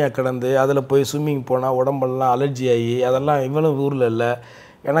பட்னியாக கிடந்து அதில் போய் ஸ்விம்மிங் போனால் உடம்பெல்லாம் அலர்ஜி ஆகி அதெல்லாம் இவ்வளவு ஊரில் இல்லை.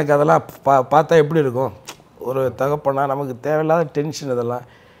 எனக்கு அதெல்லாம் பார்த்தா எப்படி இருக்கும், ஒரு தகப்பனா நமக்கு தேவையில்லாத டென்ஷன், இதெல்லாம்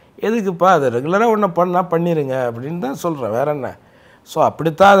எதுக்குப்பா, அது ரெகுலராக ஒன்று பண்ணால் பண்ணிடுங்க அப்படின்னு தான் சொல்கிறேன், வேற என்ன. ஸோ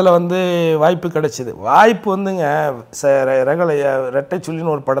அப்படித்தான் அதில் வந்து வாய்ப்பு கிடச்சிது. வாய்ப்பு வந்துங்க ரெட்டை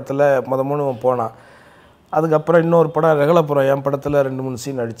சொல்லின்னு ஒரு படத்தில் மூணு போனான். அதுக்கப்புறம் இன்னொரு படம் ரெகலப்புறம் என் படத்தில் 2-3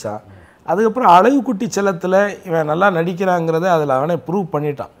 சீன் நடித்தான். அதுக்கப்புறம் அழகு குட்டி செல்லத்தில் இவன் நல்லா நடிக்கிறாங்கிறத அதில் அவனே ப்ரூவ்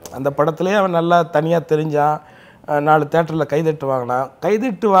பண்ணிட்டான். அந்த படத்துலேயே அவன் நல்லா தனியாக தெரிஞ்சான். 4 தேட்டரில் கைதட்டு வாங்கினான்.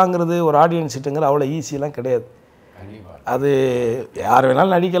 கைதட்டு வாங்குறது ஒரு ஆடியன்ஸ் கிட்டங்கிற அவ்வளோ ஈஸியெலாம் கிடையாது, அது யார்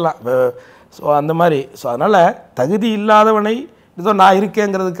வேணாலும் நடிக்கலாம். ஸோ அந்த மாதிரி. ஸோ அதனால் தகுதி இல்லாதவனை ஏதோ நான்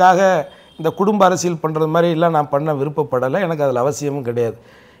இருக்கேங்கிறதுக்காக இந்த குடும்ப அரசியல் பண்ணுறது மாதிரி இல்லை, நான் பண்ண விருப்பப்படலை, எனக்கு அதில் அவசியமும் கிடையாது.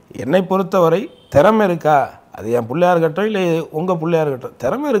 என்னை பொறுத்தவரை திறமை இருக்கா, அது என் பிள்ளையாக இருக்கட்டும் இல்லை உங்கள் பிள்ளையாக இருக்கட்டும்,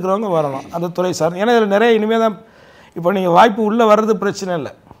 திறமை இருக்கிறவங்க வரணும் அந்த துறை சார்ந்து. ஏன்னா இதில் நிறைய இனிமேல் தான், இப்போ நீங்கள் வாய்ப்பு உள்ளே வர்றது பிரச்சனை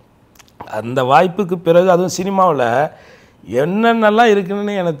இல்லை, அந்த வாய்ப்புக்கு பிறகு அதுவும் சினிமாவில் என்னென்னலாம்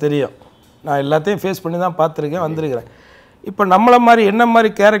இருக்குன்னு எனக்கு தெரியும். நான் எல்லாத்தையும் ஃபேஸ் பண்ணி தான் பார்த்துருக்கேன், வந்திருக்கிறேன். இப்போ நம்மளை மாதிரி என்ன மாதிரி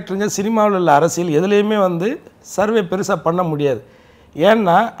கேரக்டருங்க சினிமாவில் உள்ள அரசியல் எதுலேயுமே வந்து சர்வே பெருசாக பண்ண முடியாது.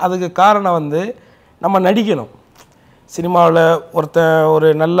 ஏன்னா அதுக்கு காரணம் வந்து நம்ம நடிக்கணும். சினிமாவில் ஒருத்தன் ஒரு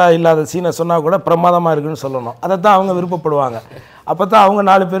நல்லா இல்லாத சீனை சொன்னால் கூட பிரமாதமாக இருக்குன்னு சொல்லணும். அதை தான் அவங்க விருப்பப்படுவாங்க. அப்போ தான் அவங்க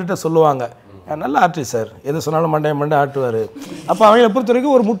 4 பேர்கிட்ட சொல்லுவாங்க, நல்ல ஆர்டிஸ்ட் சார், எது சொன்னாலும் மண்டை ஆட்டுவார். அப்போ அவங்கள பொறுத்த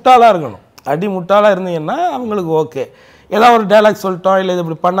வரைக்கும் ஒரு முட்டாளாக இருக்கணும். அடி முட்டாளாக இருந்தீங்கன்னா அவங்களுக்கு ஓகே. ஏதாவது ஒரு டைலாக் சொல்லிட்டோம், இல்லை இது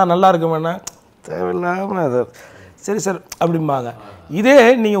இப்படி பண்ணால் நல்லா இருக்குமென்னா தேவையில்லாமல் அது சரி சார் அப்படிம்பாங்க. இதே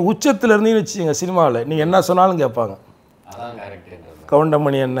நீங்கள் உச்சத்தில் இருந்தீங்கன்னு வச்சுக்கோங்க, சினிமாவில் நீங்கள் என்ன சொன்னாலும் கேட்பாங்க.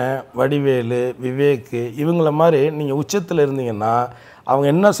 கவுண்டமணி அண்ணன், வடிவேலு, விவேக் இவங்கள மாதிரி நீங்கள் உச்சத்தில் இருந்தீங்கன்னா அவங்க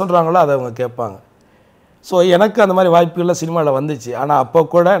என்ன சொல்கிறாங்களோ அதை அவங்க கேட்பாங்க. ஸோ எனக்கு அந்த மாதிரி வாய்ப்புகள்லாம் சினிமாவில் வந்துச்சு. ஆனால் அப்போ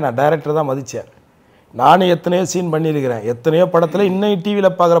கூட நான் டைரக்டர் தான் மதித்தேன். நானும் எத்தனையோ சீன் பண்ணியிருக்கிறேன். எத்தனையோ படத்தில் இன்னும்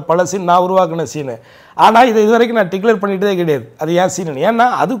டிவியில் பார்க்குற பல சீன் நான் உருவாக்கின சீனு. ஆனால் இது வரைக்கும் நான் டிக்ளேர் பண்ணிகிட்டே கிடையாது அது ஏன் சீனு. ஏன்னா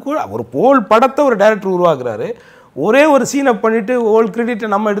அது கூட ஒரு ஹோல் படத்தை ஒரு டைரக்டர் உருவாக்குறாரு. ஒரே ஒரு சீனை பண்ணிவிட்டு ஹோல் கிரெடிட்டை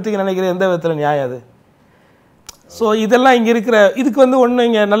நம்ம எடுத்துக்க நினைக்கிற எந்த விதத்தில் நியாயம் அது? ஸோ இதெல்லாம் இங்கே இருக்கிற இதுக்கு வந்து ஒன்றும்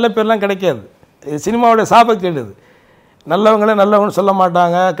இங்கே நல்ல பேர்லாம் கிடைக்காது. சினிமாவோட சாபக்கேடுது. நல்லவங்களே நல்லவங்கன்னு சொல்ல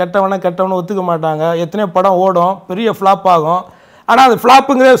மாட்டாங்க, கெட்டவனை ஒத்துக்க மாட்டாங்க. எத்தனையோ படம் ஓடும், பெரிய ஃப்ளாப் ஆகும், ஆனால் அது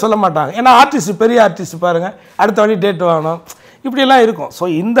ஃப்ளாப்புங்கிறதே சொல்ல மாட்டாங்க. ஏன்னா ஆர்டிஸ்ட் பெரிய ஆர்டிஸ்ட் பாருங்கள், அடுத்த வாட்டி டேட் வாங்கணும், இப்படியெல்லாம் இருக்கும். ஸோ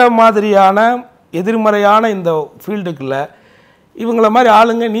இந்த மாதிரியான எதிர்மறையான இந்த ஃபீல்டுக்குள்ளே இவங்கள மாதிரி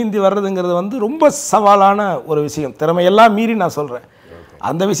ஆளுங்க நீந்தி வர்றதுங்கிறது வந்து ரொம்ப சவாலான ஒரு விஷயம். திறமையெல்லாம் மீறி நான் சொல்கிறேன்.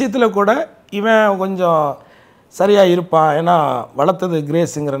 அந்த விஷயத்தில் கூட இவன் கொஞ்சம் சரியாக இருப்பான். ஏன்னா வளர்த்தது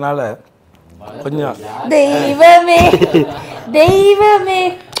கிரேஸுங்கிறனால கொஞ்சம் தெய்வமே தெய்வமே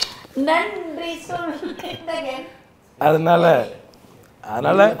நன்றி சொல்லுங்க.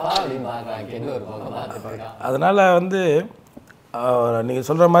 அதனால் வந்து நீங்கள்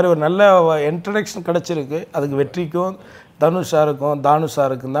சொல்கிற மாதிரி ஒரு நல்ல இன்ட்ரடக்ஷன் கிடச்சிருக்கு. அதுக்கு வெற்றிக்கும் தானுஷாருக்கும்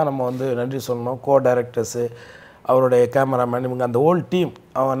தான் நம்ம வந்து நன்றி சொல்லணும். கோ டைரக்டர்ஸு, அவருடைய கேமராமேன், இவங்க அந்த ஹோல் டீம்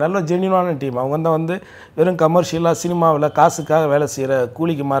அவங்க நல்ல ஜென்யூனான டீம். அவங்க தான் வந்து வெறும் கமர்ஷியலாக சினிமாவில் காசுக்காக வேலை செய்கிற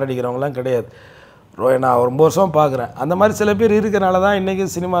கூலிக்கு மாரடிக்கிறவங்களாம் கிடையாது. நான் ரொம்ப வருஷம் பார்க்குறேன். அந்த மாதிரி சில பேர் இருக்கிறனால தான் இன்றைக்கி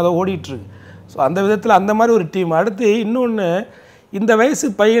சினிமா அதை ஓடிட்டுருக்கு. ஸோ அந்த விதத்தில் அந்த மாதிரி ஒரு டீம். அடுத்து இன்னொன்று, இந்த வயசு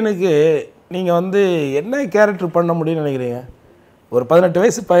பையனுக்கு நீங்கள் வந்து என்ன கேரக்டர் பண்ண முடியும்னு நினைக்கிறீங்க? ஒரு 18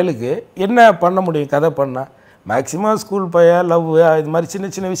 வயசு பையனுக்கு என்ன பண்ண முடியும் கதை பண்ணால்? மேக்ஸிமம் ஸ்கூல் பையன், லவ், இது மாதிரி சின்ன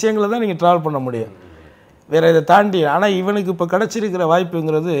சின்ன விஷயங்களை தான் நீங்கள் ட்ராவல் பண்ண முடியும், வேறு இதை தாண்டி. ஆனால் இவனுக்கு இப்போ கிடச்சிருக்கிற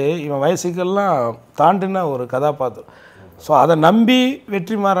வாய்ப்புங்கிறது இவன் வயசுக்கெல்லாம் தாண்டின ஒரு கதாபாத்திரம். ஸோ அதை நம்பி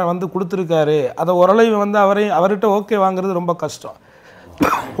வெற்றிமாறன் வந்து கொடுத்துருக்காரு. அதை ஓரளவு வந்து அவர்கிட்ட ஓகே வாங்குறது ரொம்ப கஷ்டம்.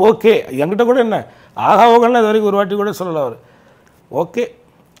 ஓகே என்கிட்ட கூட என்ன ஆகா ஓகேன்னு இது வரைக்கும் ஒரு வாட்டி கூட சொல்லலை. அவர் ஓகே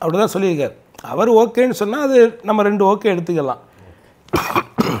அப்படி தான் சொல்லியிருக்கார். அவர் ஓகேன்னு சொன்னால் அது நம்ம 2 ஓகே எடுத்துக்கலாம்,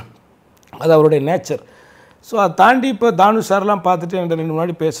 அது அவருடைய நேச்சர். ஸோ அதை தாண்டி இப்போ தானுஷார்லாம் பார்த்துட்டு என்கிட்ட 2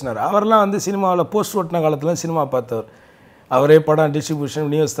 முன்னாடி பேசினார். அவரெல்லாம் வந்து சினிமாவில் போஸ்ட் ஓட்டின காலத்தில் சினிமா பார்த்தவர். அவரே படம் டிஸ்ட்ரிபியூஷன்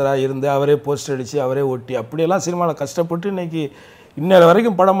விநியோகஸ்தராக இருந்து அவரே போஸ்ட் அடித்து அவரே ஒட்டி அப்படியெல்லாம் சினிமாவில் கஷ்டப்பட்டு இன்றைக்கி இன்னொரு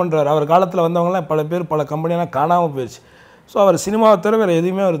வரைக்கும் படம் பண்ணுறாரு. அவர் காலத்தில் வந்தவங்களாம் பல பேர் பல கம்பெனியெல்லாம் காணாமல் போயிடுச்சு. ஸோ அவர் சினிமாவை தவிர வேறு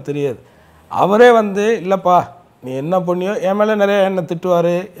எதுவுமே அவருக்கு தெரியாது. அவரே வந்து இல்லைப்பா நீ என்ன பண்ணியோ, என் மேலே நிறைய என்னை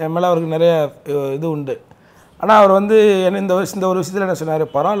திட்டுவார், என் மேலே அவருக்கு நிறைய இது உண்டு. ஆனால் அவர் வந்து என்ன இந்த ஒரு விஷயத்தில் என்ன சொன்னார்,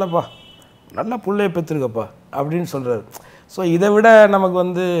 பரவாயில்லப்பா நல்லா பிள்ளைய பெற்றுருக்கப்பா அப்படின்னு சொல்கிறாரு. ஸோ இதை விட நமக்கு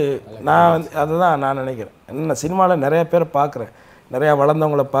வந்து நான் வந்து அதை தான் நான் நினைக்கிறேன். என்ன சினிமாவில் நிறைய பேரை பார்க்குறேன், நிறையா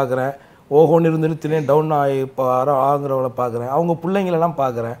வளர்ந்தவங்கள பார்க்குறேன், ஓஹோன்னு இருந்துட்டு திடீர்னு டவுன் ஆகி இப்போ ஆகுறவங்கள பார்க்குறேன், அவங்க பிள்ளைங்களெல்லாம்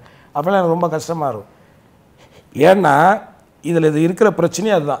பார்க்குறேன். அப்போல்லாம் எனக்கு ரொம்ப கஷ்டமாக இருக்கும். ஏன்னா இதில் இது இருக்கிற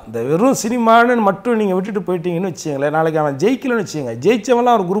பிரச்சனையே அதுதான். இந்த வெறும் சினிமான்னு மட்டும் நீங்கள் விட்டுட்டு போயிட்டீங்கன்னு வச்சுங்களேன், நாளைக்கு அவன் ஜெயிக்கலன்னு வச்சுங்க,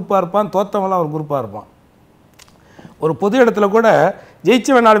 ஜெயித்தவன்லாம் ஒரு குரூப்பாக இருப்பான், தோத்தவன்லாம் ஒரு குரூப்பாக இருப்பான். ஒரு பொது இடத்துல கூட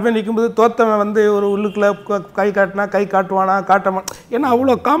ஜெயிச்சவன் 4 பேர் நிற்கும்போது தோத்தவன் வந்து ஒரு உள்ளுக்குள்ளே கை காட்டினா கை காட்டுவானா காட்டமா, ஏன்னா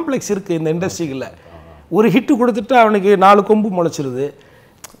அவ்வளோ காம்ப்ளெக்ஸ் இருக்குது இந்த இண்டஸ்ட்ரியில். ஒரு ஹிட்டு கொடுத்துட்டு அவனுக்கு 4 கொம்பு முளைச்சிருது.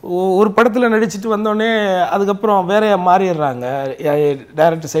 ஒரு படத்தில் நடிச்சுட்டு வந்தோடனே அதுக்கப்புறம் வேற மாறிடுறாங்க.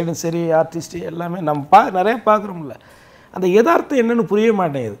 டைரக்டர் சைடும் சரி, ஆர்டிஸ்ட்டு எல்லாமே நம்ம நிறைய பார்க்குறோம்ல. அந்த யதார்த்தம் என்னென்னு புரிய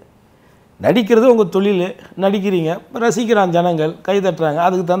மாட்டேங்குது. நடிக்கிறது உங்கள் தொழில், நடிக்கிறீங்க, ரசிக்கிறான் ஜனங்கள், கை தட்டுறாங்க,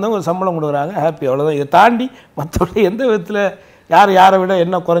 அதுக்கு தகுந்த ஒரு சம்பளம் கொடுக்குறாங்க, ஹாப்பி, அவ்வளோதான். இதை தாண்டி மற்றபடி எந்த விதத்தில் யாரை விட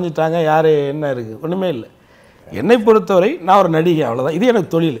என்ன குறைஞ்சிட்டாங்க, யார் என்ன இருக்குது, ஒன்றுமே இல்லை. என்னை பொறுத்தவரை நான் ஒரு நடிகை, அவ்வளோதான். இது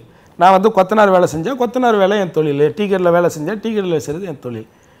எனக்கு தொழில். நான் வந்து கொத்தனார் வேலை செஞ்சேன், கொத்தனார் வேலை என் தொழில், டீக்கெட்டில் வேலை செஞ்சேன், டீக்கெட்டில் வேலை செய்கிறது என் தொழில்.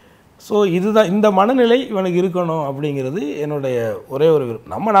 ஸோ இதுதான் இந்த மனநிலை இவனுக்கு இருக்கணும் அப்படிங்கிறது என்னுடைய ஒரே ஒரு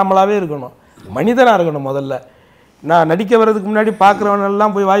விருப்பம். நம்மளாகவே இருக்கணும், மனிதனாக இருக்கணும். முதல்ல நான் நடிக்க வர்றதுக்கு முன்னாடி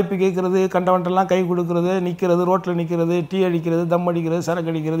பார்க்குறவனெல்லாம் போய் வாய்ப்பு கேட்குறது, கண்டவன்ட்டெல்லாம் கை கொடுக்குறது, நிற்கிறது, ரோட்டில் நிற்கிறது, டீ அடிக்கிறது, தம் அடிக்கிறது,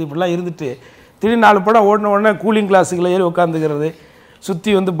 சரக்கு அடிக்கிறது, இப்படிலாம் இருந்துட்டு திடீர்னு 4 படம் ஓடின உடனே கூலிங் கிளாஸுக்குள்ள ஏறி உட்காந்துக்கிறது,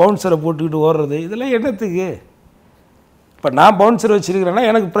 சுற்றி வந்து பவுன்சரை போட்டுக்கிட்டு ஓடுறது, இதெல்லாம் என்னத்துக்கு? இப்போ நான் பவுன்சர் வச்சுருக்கிறேன்னா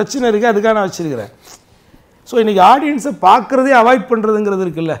எனக்கு பிரச்சனை இருக்குது, அதுக்காக நான் வச்சுருக்கிறேன். ஸோ இன்றைக்கி ஆடியன்ஸை பார்க்குறதே அவாய்ட் பண்ணுறதுங்கிறது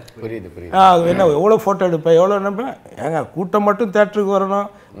இருக்குல்ல. என்ன எவ்வளோ ஃபோட்டோ எடுப்பேன், எவ்வளோ நினைப்பேன். ஏங்க கூட்டம் மட்டும் தேட்டருக்கு வரணும்,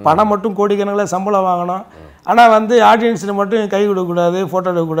 பணம் மட்டும் கோடிக்கணக்கில் சம்பளம் வாங்கணும், ஆனால் வந்து ஆடியன்ஸில் மட்டும் கை கொடுக்கக்கூடாது, ஃபோட்டோ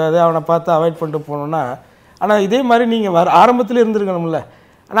எடுக்கக்கூடாது, அவனை பார்த்து அவாய்ட் பண்ணிட்டு போகணுன்னா. ஆனால் இதே மாதிரி நீங்கள் ஆரம்பத்தில் இருந்திருக்கணும்ல.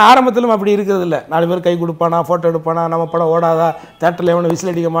 ஆனால் ஆரம்பத்திலும் அப்படி இருக்கிறது இல்லை. 4 பேர் கை கொடுப்பானா, ஃபோட்டோ எடுப்பானா, நம்ம படம் ஓடாதா, தேட்டரில் எவனை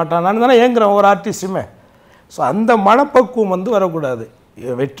விசில் அடிக்க மாட்டானான்னு தானே ஏங்குறோம் ஒரு ஆர்டிஸ்ட்டுமே. ஸோ அந்த மனப்பக்குவம் வந்து வரக்கூடாது.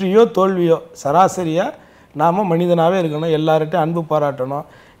 வெற்றியோ தோல்வியோ சராசரியாக நாம் மனிதனாகவே இருக்கணும், எல்லார்ட்டையும் அன்பு பாராட்டணும்,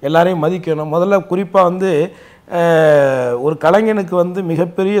 எல்லாரையும் மதிக்கணும். முதல்ல குறிப்பாக வந்து ஒரு கலைஞனுக்கு வந்து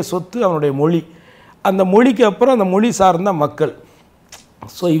மிகப்பெரிய சொத்து அவனுடைய மொழி. அந்த மொழிக்கு அப்புறம் அந்த மொழி சார்ந்த மக்கள்.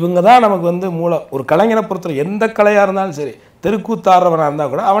 ஸோ இவங்க தான் நமக்கு வந்து மூளை. ஒரு கலைஞனை பொறுத்தவரை எந்த கலையாக இருந்தாலும் சரி, தெருக்கூத்தாடுறவனாக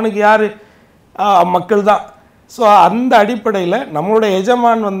இருந்தால் கூட அவனுக்கு யார், மக்கள் தான். ஸோ அந்த அடிப்படையில் நம்மளுடைய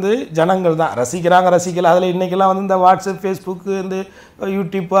எஜமான் வந்து ஜனங்கள் தான். ரசிக்கல. அதில் இன்றைக்கெல்லாம் வந்து இந்த வாட்ஸ்அப், ஃபேஸ்புக்கு, இந்த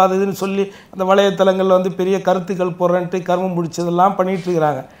யூடியூப்பு அது இதுன்னு சொல்லி அந்த வலைத்தளங்களில் வந்து பெரிய கருத்துக்கள் போடுறேன்ட்டு கர்மம் பிடிச்சதெல்லாம்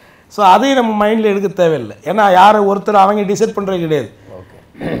பண்ணிகிட்ருக்கிறாங்க. ஸோ அதையும் நம்ம மைண்டில் எடுக்க தேவையில்லை. ஏன்னா யாரை ஒருத்தர் அவங்க டிசைட் பண்ணுறது கிடையாது.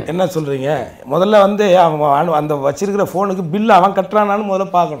 என்ன சொல்கிறீங்க, முதல்ல வந்து அவன் அந்த வச்சிருக்கிற ஃபோனுக்கு பில்லு அவன் கட்டுறானான்னு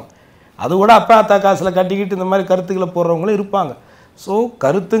முதல்ல பார்க்கணும். அது கூட அப்பா அத்தா காசில் கட்டிக்கிட்டு இந்த மாதிரி கருத்துக்களை போடுறவங்களும் இருப்பாங்க. ஸோ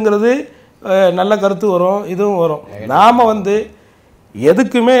கருத்துங்கிறது நல்ல கருத்து வரும், இதுவும் வரும். நாம் வந்து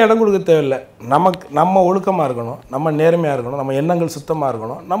எதுக்குமே இடம் கொடுக்க தேவையில்லை. நம்ம ஒழுக்கமாக இருக்கணும், நம்ம நேர்மையாக இருக்கணும், நம்ம எண்ணங்கள் சுத்தமாக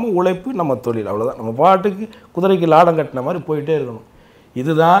இருக்கணும், நம்ம உழைப்பு, நம்ம தொழில், அவ்வளோதான். நம்ம பாட்டுக்கு குதிரைக்கு லாடம் கட்டின மாதிரி போயிட்டே இருக்கணும்.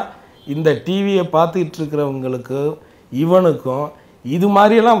 இதுதான் இந்த டிவியை பார்த்துக்கிட்டு இருக்கிறவங்களுக்கு, இவனுக்கும் இது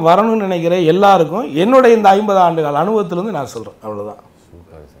மாதிரியெல்லாம் வரணும்னு நினைக்கிற எல்லாருக்கும் என்னுடைய இந்த 50 ஆண்டுகள் அனுபவத்திலேருந்து நான் சொல்கிறேன். அவ்வளோதான்.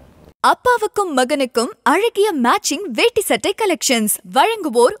 அப்பாவுக்கும் மகனுக்கும் அழகிய மேட்சிங் வேட்டி சட்டை கலெக்ஷன்ஸ்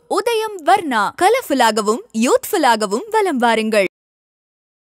வழங்குவோர் உதயம் வர்ணா. கலர்ஃபுல்லாகவும் யூத்ஃபுல்லாகவும் வலம் வாருங்கள்.